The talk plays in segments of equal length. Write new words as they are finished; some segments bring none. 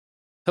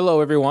Hello,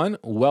 everyone.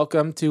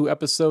 Welcome to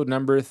episode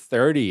number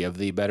 30 of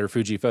the Better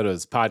Fuji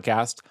Photos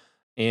podcast.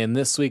 In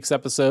this week's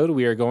episode,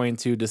 we are going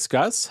to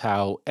discuss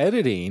how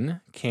editing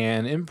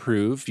can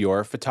improve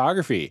your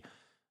photography,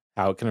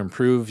 how it can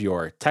improve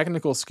your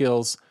technical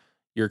skills,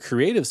 your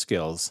creative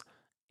skills,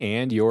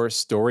 and your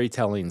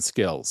storytelling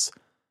skills.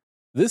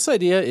 This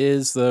idea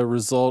is the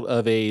result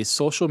of a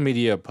social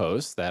media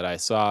post that I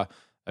saw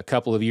a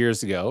couple of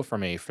years ago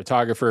from a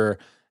photographer,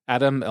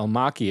 Adam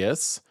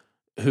Elmakias,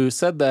 who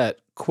said that,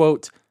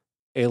 quote,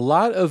 a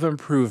lot of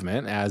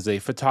improvement as a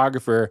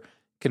photographer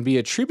can be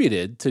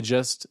attributed to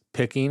just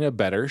picking a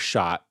better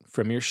shot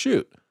from your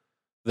shoot.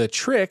 The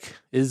trick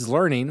is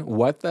learning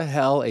what the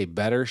hell a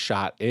better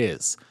shot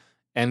is,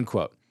 end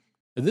quote.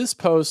 This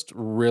post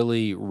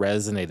really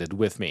resonated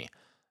with me.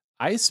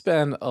 I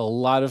spend a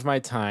lot of my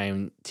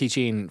time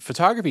teaching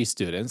photography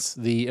students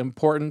the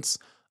importance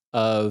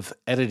of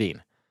editing.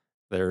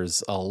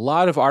 There's a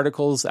lot of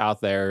articles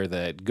out there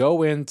that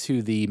go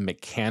into the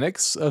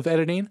mechanics of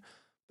editing,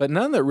 but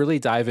none that really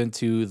dive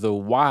into the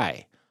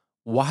why.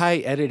 Why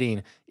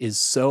editing is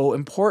so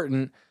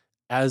important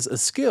as a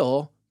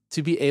skill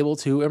to be able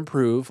to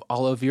improve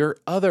all of your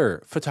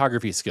other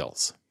photography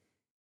skills.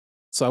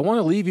 So I want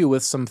to leave you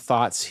with some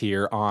thoughts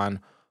here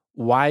on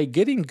why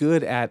getting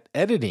good at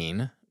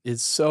editing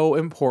is so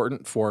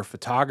important for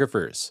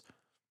photographers.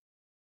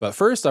 But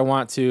first, I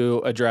want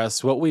to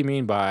address what we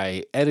mean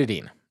by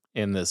editing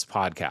in this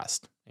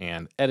podcast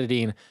and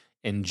editing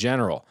in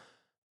general.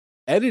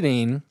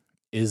 Editing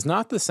is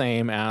not the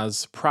same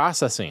as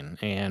processing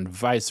and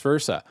vice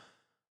versa.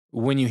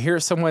 When you hear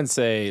someone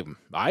say,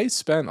 I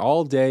spent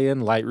all day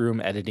in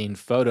Lightroom editing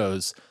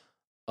photos,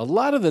 a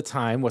lot of the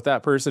time what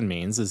that person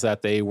means is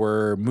that they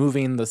were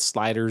moving the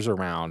sliders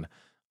around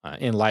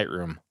in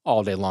Lightroom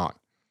all day long.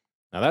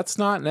 Now, that's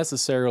not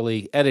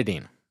necessarily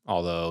editing,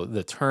 although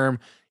the term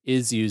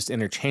is used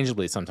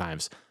interchangeably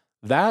sometimes.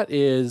 That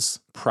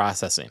is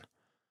processing.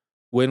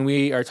 When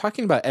we are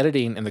talking about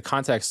editing in the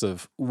context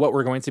of what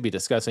we're going to be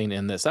discussing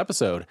in this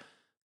episode,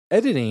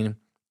 editing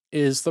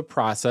is the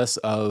process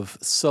of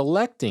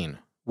selecting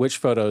which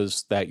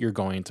photos that you're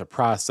going to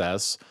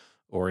process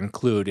or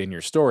include in your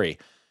story.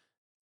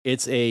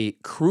 It's a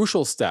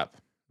crucial step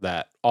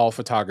that all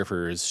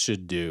photographers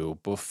should do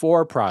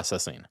before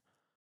processing.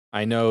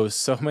 I know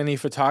so many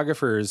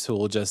photographers who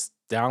will just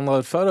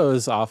download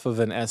photos off of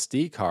an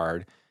SD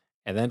card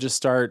and then just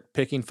start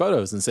picking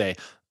photos and say,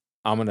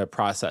 I'm going to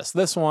process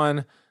this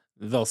one.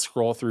 They'll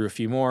scroll through a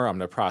few more. I'm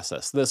going to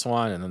process this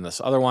one and then this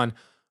other one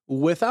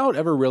without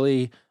ever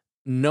really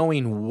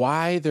knowing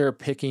why they're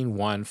picking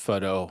one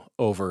photo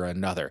over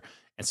another.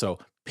 And so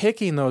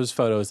picking those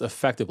photos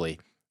effectively,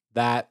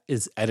 that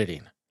is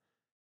editing.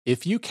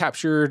 If you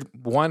captured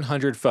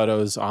 100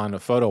 photos on a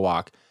photo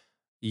walk,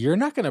 you're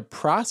not going to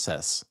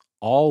process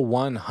all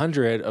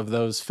 100 of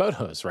those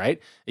photos, right?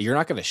 You're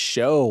not going to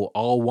show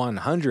all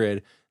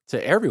 100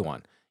 to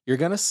everyone. You're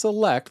going to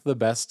select the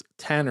best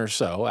 10 or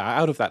so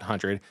out of that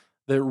 100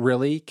 that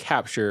really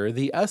capture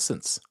the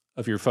essence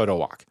of your photo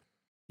walk.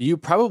 You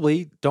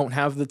probably don't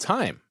have the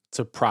time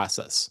to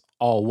process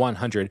all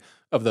 100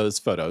 of those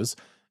photos,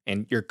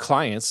 and your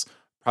clients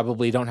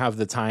probably don't have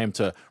the time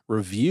to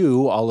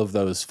review all of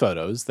those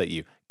photos that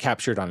you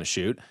captured on a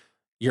shoot.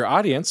 Your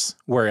audience,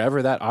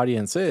 wherever that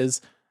audience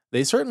is,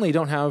 they certainly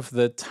don't have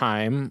the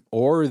time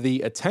or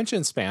the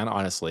attention span,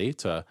 honestly,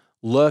 to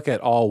look at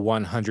all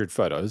 100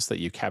 photos that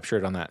you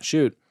captured on that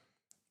shoot.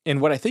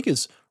 And what I think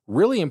is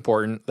really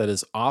important that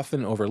is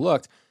often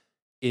overlooked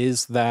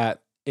is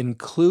that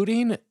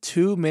including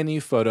too many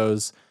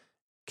photos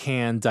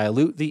can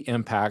dilute the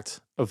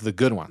impact of the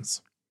good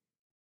ones.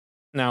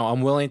 Now,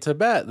 I'm willing to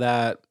bet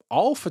that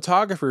all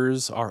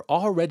photographers are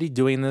already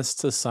doing this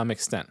to some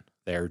extent.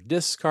 They're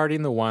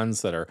discarding the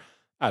ones that are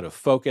out of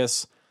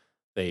focus.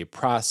 They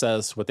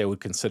process what they would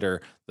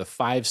consider the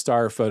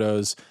 5-star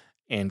photos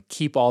and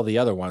keep all the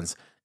other ones.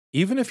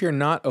 Even if you're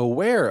not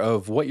aware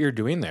of what you're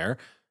doing there,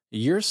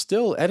 you're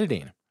still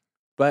editing.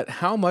 But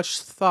how much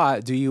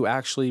thought do you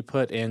actually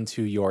put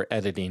into your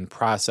editing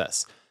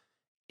process?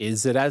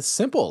 Is it as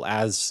simple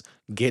as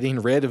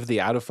getting rid of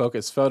the out of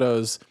focus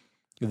photos,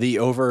 the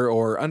over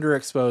or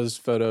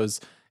underexposed photos,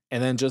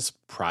 and then just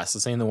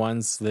processing the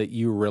ones that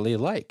you really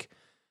like?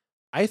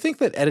 I think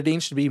that editing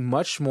should be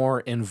much more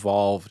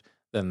involved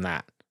than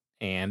that.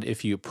 And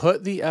if you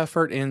put the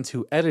effort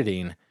into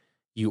editing,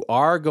 you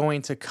are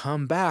going to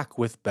come back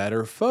with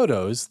better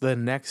photos the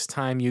next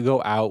time you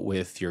go out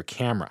with your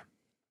camera.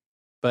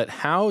 But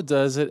how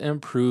does it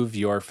improve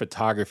your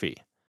photography?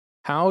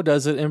 How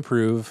does it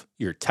improve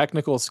your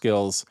technical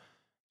skills,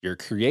 your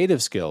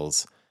creative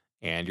skills,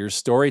 and your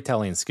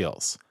storytelling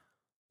skills?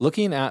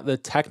 Looking at the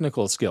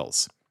technical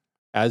skills.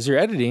 As you're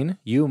editing,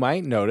 you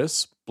might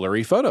notice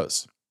blurry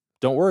photos.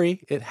 Don't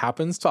worry, it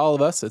happens to all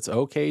of us. It's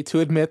okay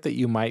to admit that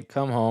you might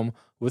come home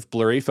with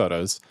blurry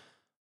photos.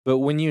 But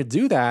when you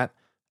do that,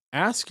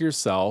 ask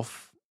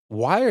yourself,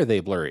 why are they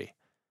blurry?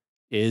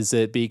 Is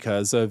it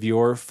because of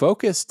your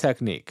focus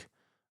technique?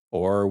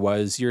 Or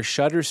was your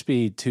shutter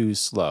speed too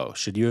slow?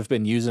 Should you have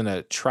been using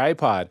a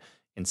tripod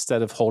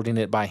instead of holding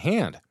it by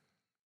hand?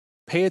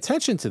 pay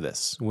attention to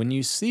this when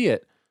you see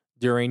it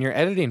during your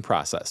editing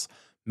process.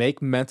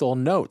 Make mental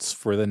notes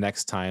for the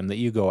next time that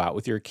you go out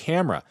with your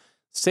camera.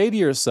 Say to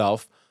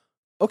yourself,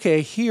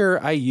 okay, here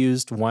I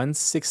used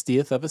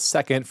 1/60th of a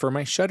second for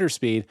my shutter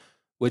speed,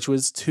 which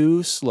was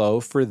too slow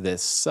for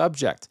this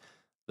subject.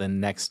 The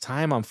next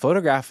time I'm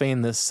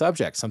photographing this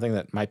subject, something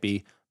that might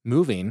be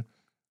moving,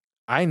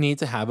 I need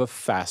to have a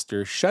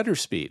faster shutter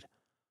speed.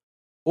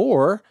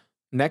 Or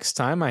next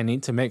time I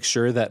need to make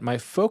sure that my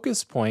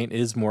focus point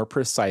is more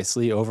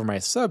precisely over my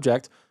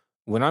subject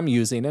when I'm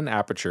using an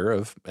aperture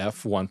of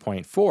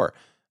f1.4,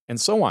 and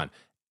so on.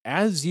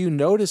 As you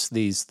notice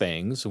these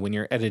things when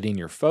you're editing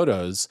your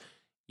photos,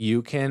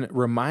 you can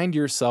remind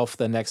yourself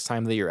the next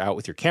time that you're out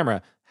with your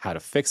camera how to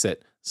fix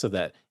it so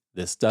that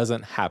this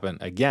doesn't happen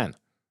again.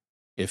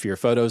 If your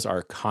photos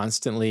are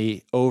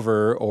constantly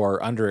over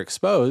or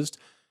underexposed,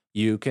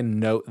 you can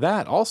note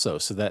that also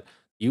so that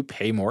you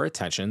pay more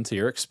attention to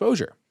your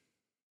exposure.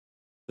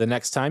 The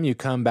next time you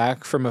come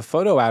back from a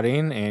photo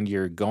outing and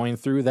you're going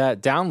through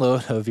that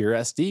download of your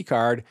SD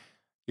card,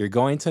 you're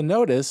going to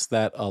notice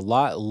that a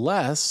lot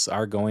less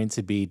are going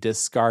to be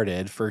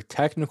discarded for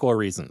technical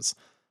reasons,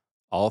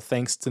 all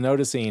thanks to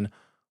noticing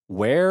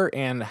where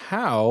and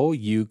how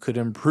you could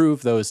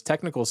improve those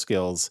technical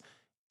skills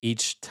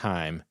each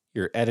time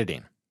you're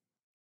editing.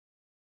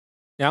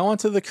 Now,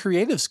 onto the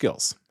creative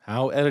skills,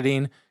 how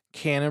editing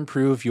can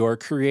improve your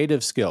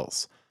creative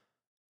skills.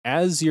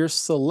 As you're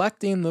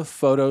selecting the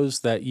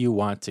photos that you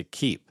want to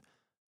keep,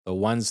 the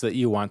ones that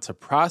you want to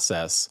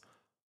process,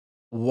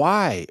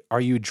 why are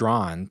you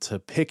drawn to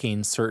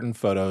picking certain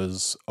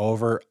photos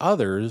over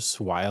others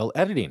while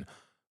editing?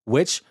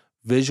 Which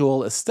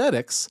visual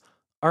aesthetics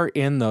are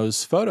in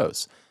those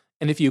photos?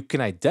 And if you can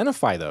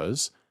identify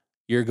those,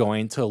 you're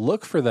going to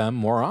look for them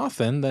more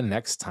often the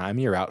next time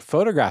you're out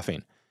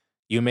photographing.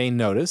 You may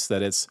notice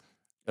that it's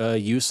a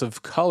use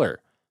of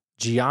color,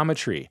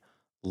 geometry,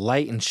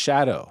 light and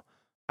shadow,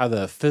 how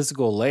the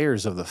physical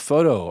layers of the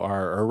photo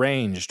are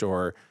arranged,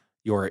 or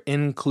your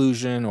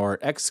inclusion or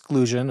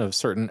exclusion of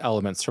certain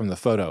elements from the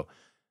photo,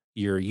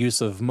 your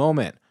use of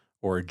moment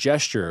or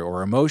gesture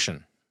or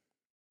emotion.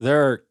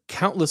 There are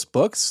countless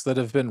books that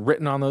have been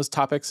written on those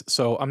topics,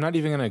 so I'm not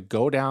even going to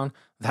go down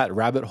that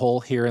rabbit hole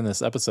here in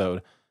this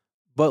episode,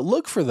 but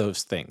look for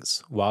those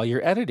things while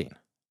you're editing.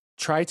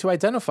 Try to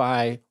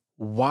identify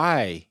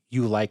why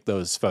you like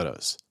those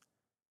photos.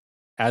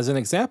 As an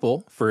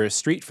example, for a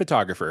street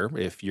photographer,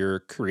 if you're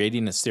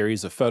creating a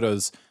series of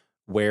photos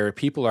where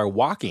people are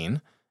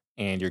walking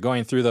and you're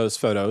going through those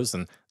photos,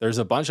 and there's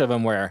a bunch of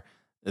them where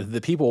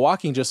the people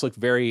walking just look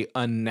very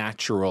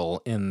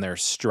unnatural in their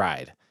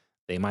stride.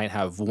 They might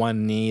have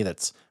one knee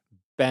that's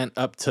bent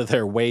up to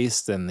their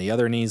waist and the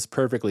other knee's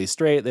perfectly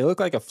straight. They look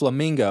like a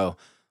flamingo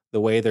the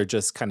way they're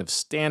just kind of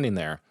standing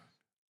there.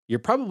 You're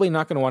probably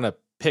not going to want to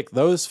pick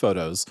those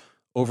photos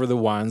over the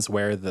ones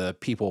where the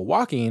people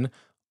walking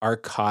are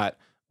caught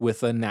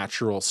with a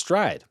natural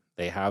stride.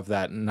 They have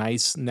that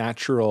nice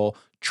natural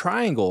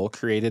triangle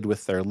created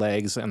with their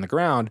legs and the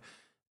ground.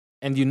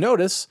 And you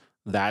notice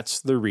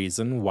that's the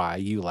reason why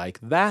you like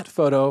that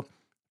photo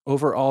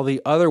over all the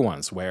other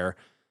ones where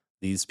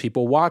these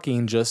people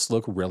walking just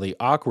look really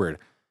awkward.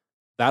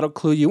 That'll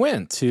clue you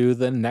in to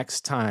the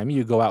next time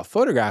you go out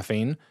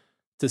photographing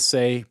to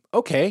say,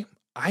 okay,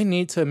 I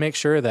need to make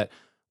sure that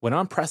when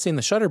I'm pressing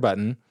the shutter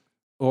button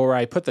or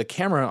I put the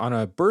camera on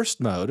a burst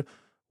mode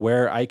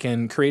where I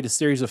can create a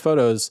series of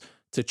photos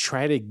to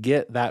try to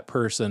get that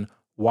person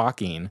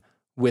walking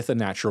with a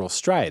natural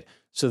stride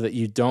so that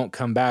you don't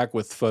come back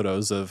with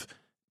photos of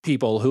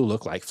people who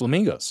look like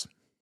flamingos.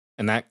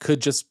 And that could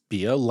just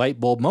be a light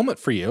bulb moment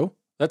for you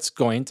that's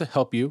going to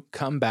help you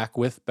come back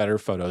with better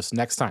photos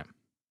next time.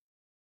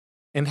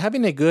 And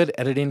having a good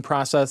editing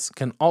process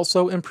can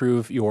also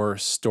improve your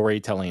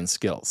storytelling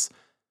skills.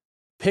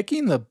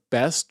 Picking the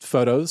best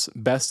photos,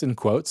 best in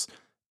quotes,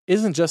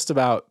 isn't just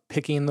about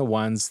picking the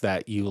ones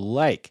that you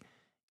like.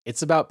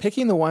 It's about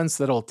picking the ones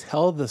that'll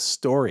tell the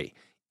story,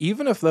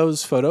 even if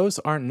those photos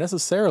aren't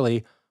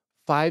necessarily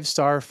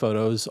 5-star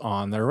photos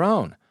on their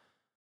own.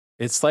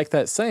 It's like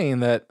that saying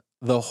that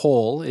the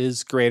whole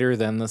is greater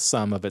than the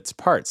sum of its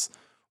parts,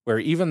 where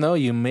even though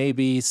you may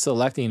be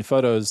selecting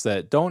photos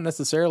that don't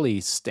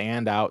necessarily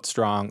stand out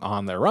strong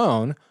on their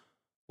own,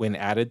 when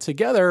added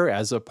together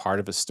as a part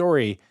of a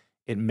story,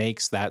 it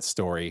makes that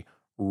story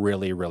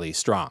really, really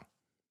strong.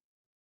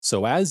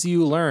 So as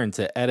you learn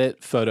to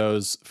edit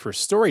photos for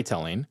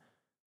storytelling,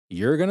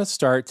 you're going to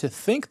start to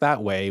think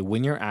that way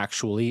when you're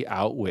actually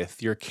out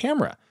with your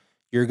camera.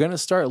 You're going to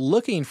start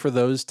looking for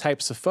those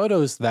types of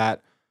photos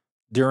that,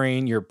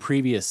 during your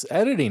previous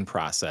editing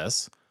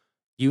process,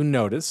 you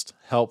noticed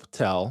help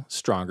tell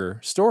stronger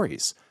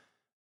stories.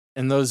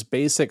 In those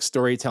basic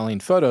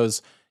storytelling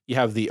photos, you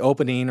have the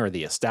opening or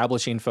the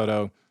establishing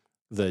photo,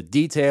 the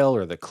detail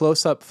or the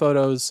close-up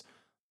photos,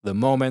 the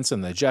moments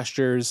and the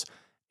gestures,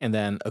 and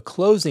then a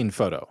closing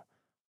photo.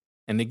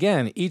 And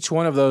again, each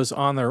one of those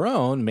on their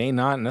own may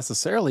not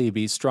necessarily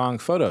be strong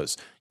photos.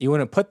 You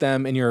wouldn't put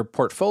them in your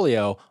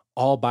portfolio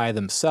all by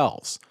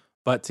themselves,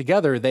 but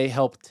together they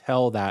help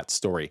tell that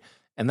story.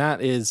 and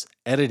that is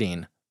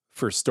editing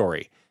for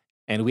story.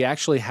 And we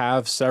actually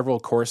have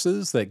several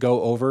courses that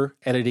go over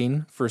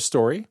editing for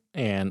story.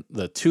 And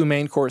the two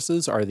main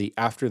courses are the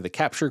After the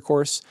Capture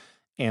course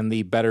and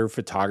the Better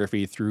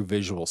Photography Through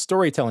Visual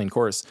Storytelling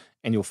course.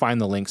 And you'll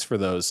find the links for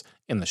those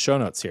in the show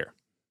notes here.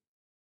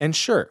 And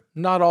sure,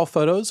 not all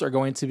photos are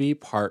going to be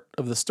part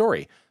of the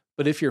story,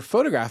 but if you're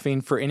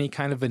photographing for any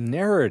kind of a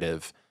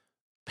narrative,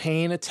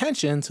 paying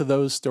attention to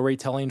those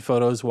storytelling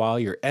photos while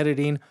you're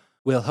editing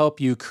will help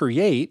you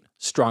create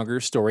stronger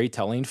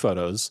storytelling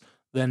photos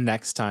the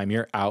next time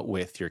you're out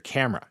with your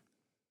camera.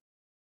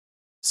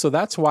 So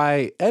that's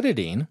why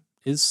editing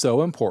is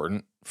so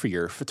important for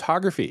your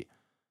photography.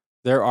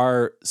 There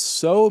are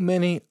so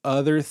many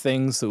other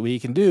things that we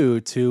can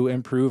do to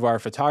improve our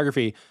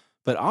photography,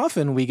 but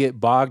often we get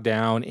bogged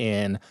down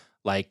in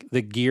like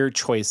the gear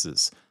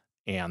choices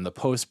and the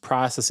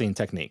post-processing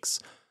techniques.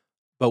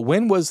 But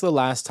when was the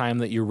last time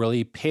that you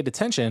really paid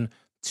attention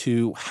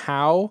to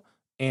how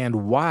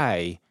and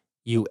why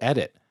you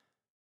edit?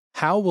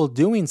 How will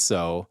doing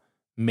so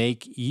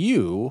make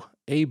you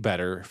a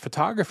better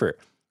photographer?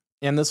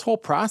 And this whole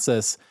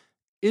process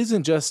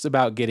isn't just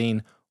about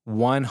getting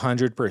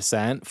 100%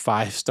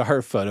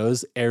 5-star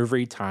photos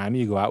every time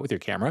you go out with your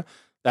camera.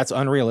 That's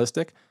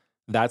unrealistic.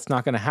 That's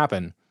not going to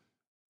happen.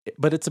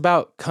 But it's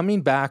about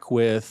coming back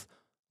with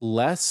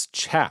less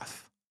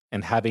chaff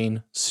and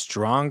having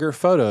stronger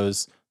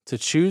photos to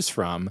choose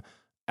from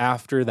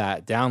after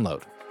that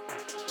download.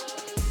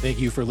 Thank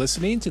you for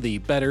listening to the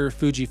Better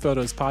Fuji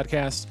Photos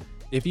podcast.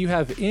 If you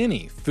have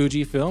any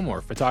Fujifilm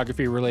or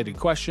photography related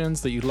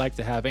questions that you'd like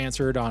to have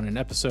answered on an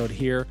episode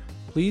here,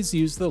 please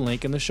use the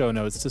link in the show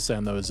notes to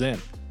send those in.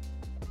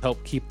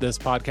 Help keep this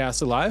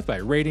podcast alive by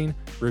rating,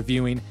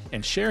 reviewing,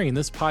 and sharing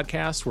this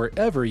podcast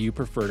wherever you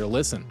prefer to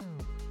listen.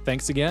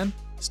 Thanks again,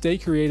 stay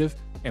creative,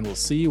 and we'll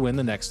see you in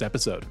the next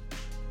episode.